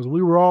homegirls.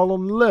 We were all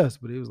on the list,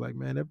 but it was like,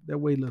 man, that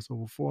wait list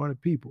over 400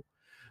 people.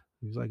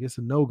 He was like, it's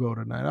a no go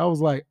tonight. I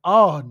was like,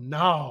 oh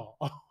no,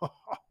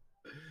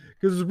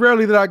 because it's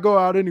rarely that I go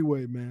out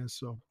anyway, man.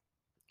 So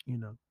you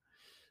know,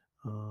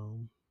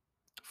 um,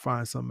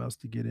 find something else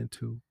to get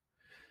into.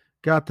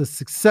 Got the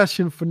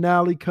Succession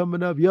finale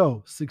coming up.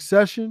 Yo,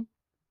 Succession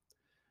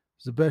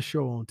is the best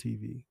show on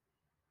TV.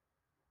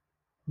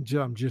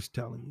 I'm just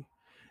telling you.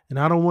 And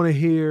I don't want to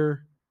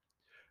hear,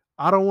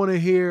 oh,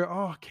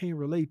 I can't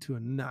relate to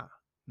it. Nah,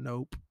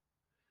 nope.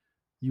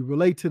 You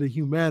relate to the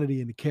humanity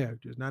and the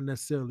characters, not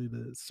necessarily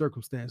the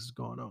circumstances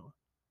going on.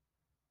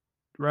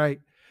 Right?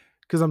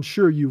 Because I'm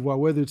sure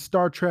whether it's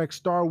Star Trek,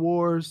 Star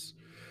Wars,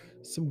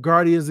 some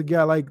Guardians of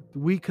the like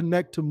we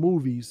connect to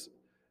movies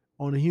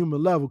on a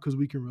human level because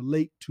we can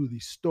relate to the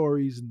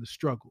stories and the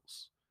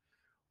struggles,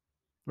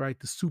 right?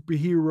 The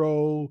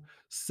superhero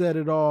set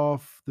it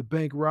off, the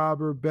bank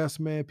robber, best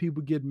man,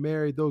 people get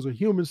married. Those are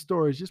human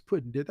stories, just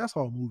putting it. That's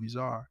all movies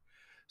are.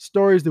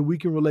 Stories that we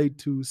can relate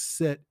to,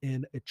 set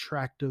in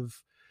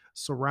attractive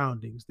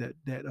surroundings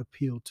that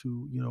appeal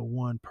to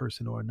one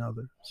person or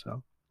another.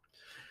 So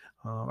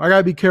I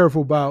gotta be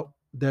careful about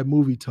that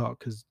movie talk,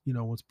 because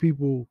once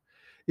people,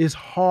 it's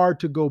hard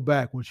to go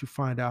back once you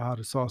find out how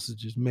the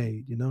sausage is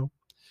made.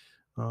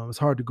 It's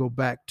hard to go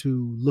back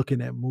to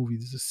looking at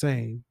movies the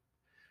same.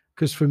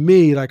 Because for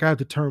me, like I have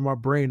to turn my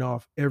brain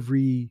off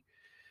every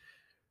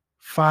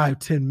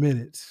 5-10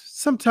 minutes.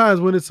 Sometimes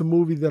when it's a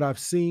movie that I've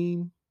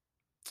seen,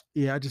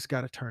 yeah, I just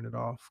got to turn it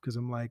off because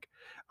I'm like,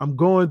 I'm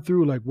going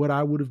through like what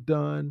I would have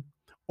done,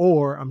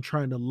 or I'm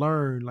trying to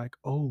learn, like,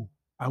 oh,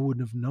 I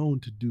wouldn't have known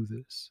to do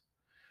this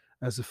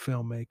as a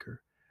filmmaker,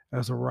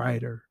 as a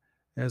writer,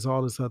 as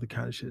all this other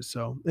kind of shit.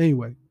 So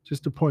anyway,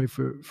 just a point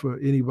for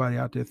anybody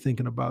out there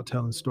thinking about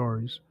telling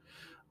stories,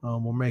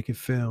 or making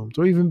films,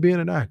 or even being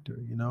an actor.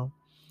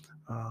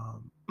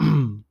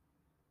 Um,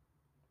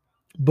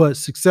 but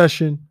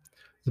Succession,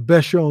 the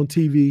best show on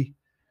TV,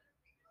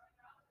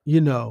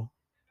 you know,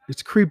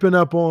 it's creeping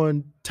up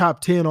on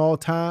top 10 all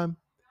time.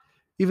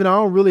 Even I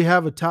don't really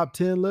have a top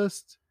 10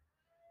 list,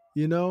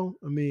 I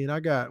mean, I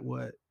got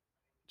what?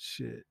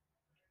 Shit.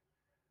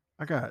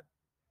 I got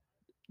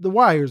The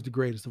Wire is the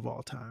greatest of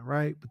all time,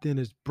 right? But then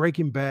there's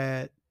Breaking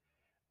Bad.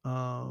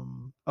 A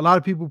lot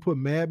of people put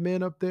Mad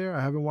Men up there.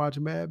 I haven't watched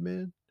Mad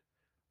Men.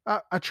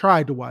 I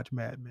tried to watch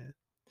Mad Men.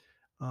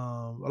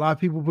 A lot of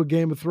people put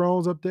Game of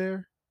Thrones up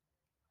there.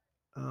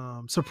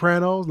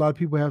 Sopranos. A lot of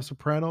people have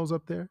Sopranos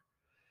up there.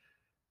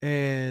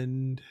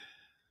 And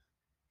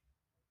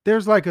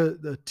there's like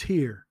a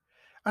tier.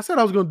 I said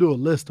I was going to do a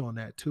list on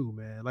that too,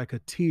 man. Like a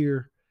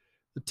tier,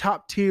 the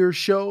top tier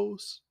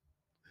shows.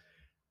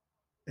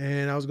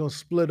 And I was going to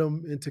split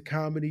them into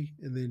comedy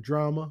and then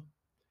drama,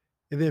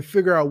 and then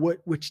figure out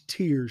which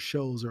tier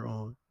shows are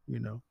on,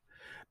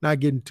 Not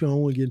getting too, I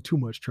don't want to get in too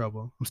much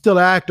trouble. I'm still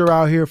an actor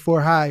out here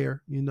for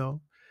hire,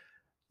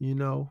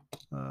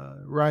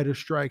 writer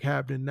strike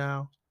happening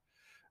now.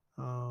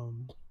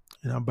 And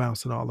I'm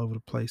bouncing all over the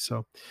place.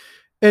 So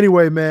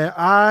anyway, man,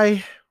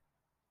 I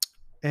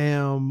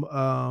am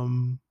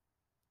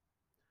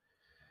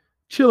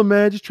chilling,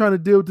 man, just trying to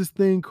deal with this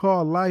thing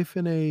called life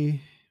in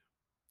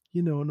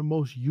in the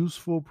most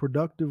useful,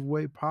 productive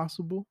way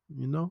possible.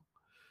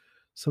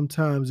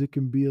 Sometimes it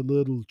can be a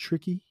little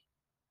tricky.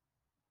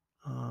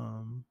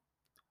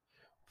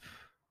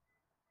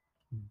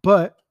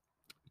 But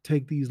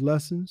take these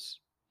lessons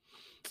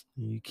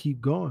and you keep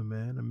going,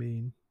 man. I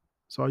mean,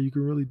 that's all you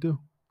can really do.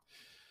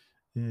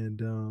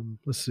 And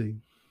let's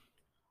see.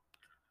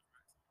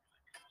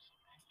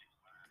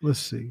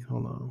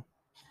 Hold on.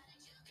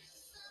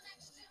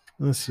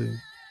 Let's see.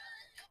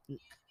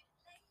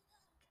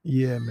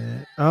 Yeah,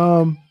 man.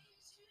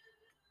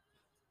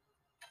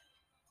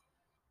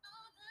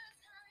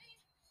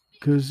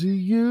 Cause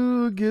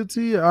you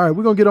guilty. All right,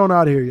 we're gonna get on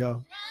out of here,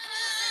 y'all.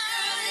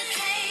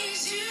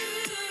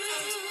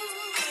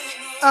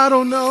 I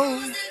don't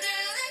know.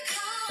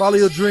 Follow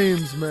your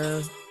dreams,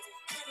 man.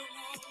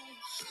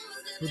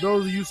 For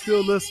those of you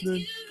still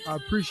listening, I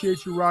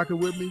appreciate you rocking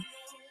with me.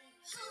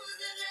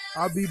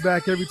 I'll be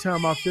back every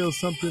time I feel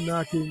something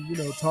I can,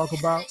 talk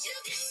about.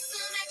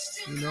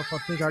 If I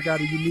think I got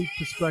a unique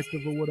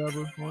perspective or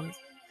whatever on it.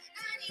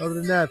 Other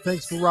than that,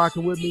 thanks for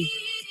rocking with me.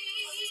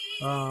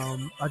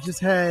 I just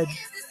had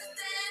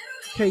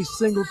Kay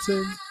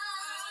Singleton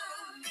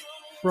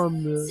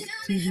from the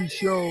TV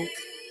show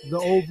The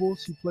Oval.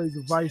 She plays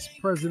the vice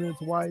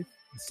president's wife,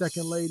 the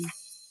second lady.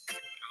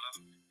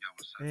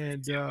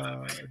 And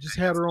just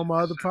had her on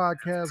my other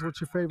podcast,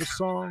 What's Your Favorite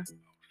Song?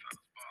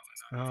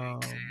 A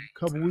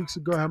couple weeks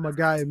ago, I had my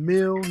guy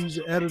Emil. He's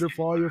an editor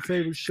for all your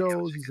favorite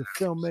shows. He's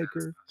a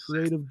filmmaker,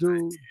 creative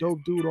dude, dope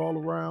dude all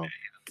around.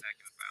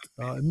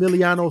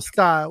 Emiliano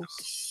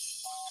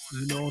Styles,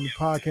 on the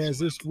podcast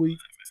this week.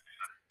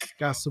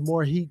 Got some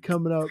more heat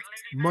coming up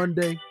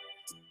Monday.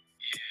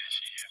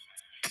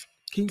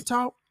 Can you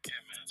talk?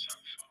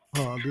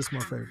 Oh, this is my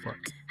favorite part.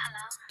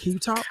 Can you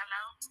talk?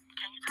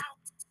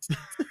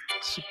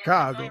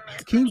 Chicago.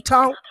 Can you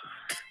talk?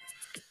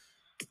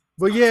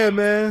 But yeah,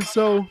 man.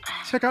 So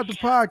check out the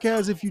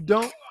podcast if you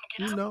don't,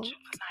 And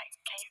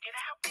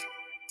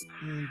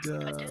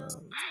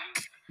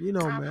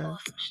man,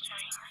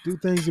 do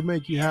things that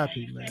make you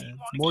happy, man.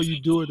 The more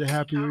you do it, the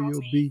happier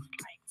you'll be.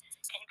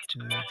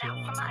 And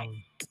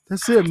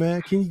that's it,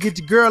 man. Can you get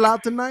your girl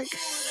out tonight?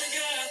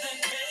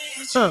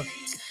 Huh.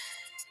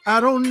 I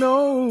don't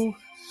know.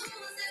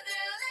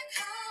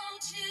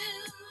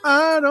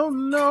 I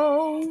don't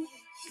know.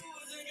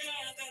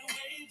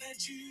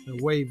 And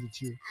wave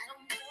at you.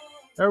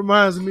 That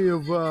reminds me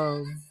of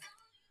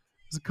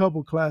there's a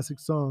couple classic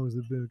songs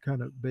that have been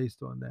kind of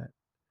based on that.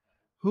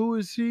 Who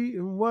is she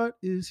and what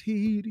is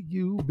he to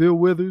you? Bill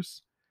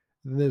Withers.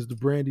 And then there's the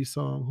Brandy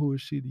song, Who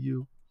Is She to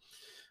You?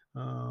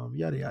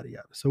 Yada, yada,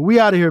 yada. So we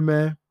out of here,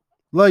 man.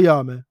 Love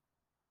y'all, man.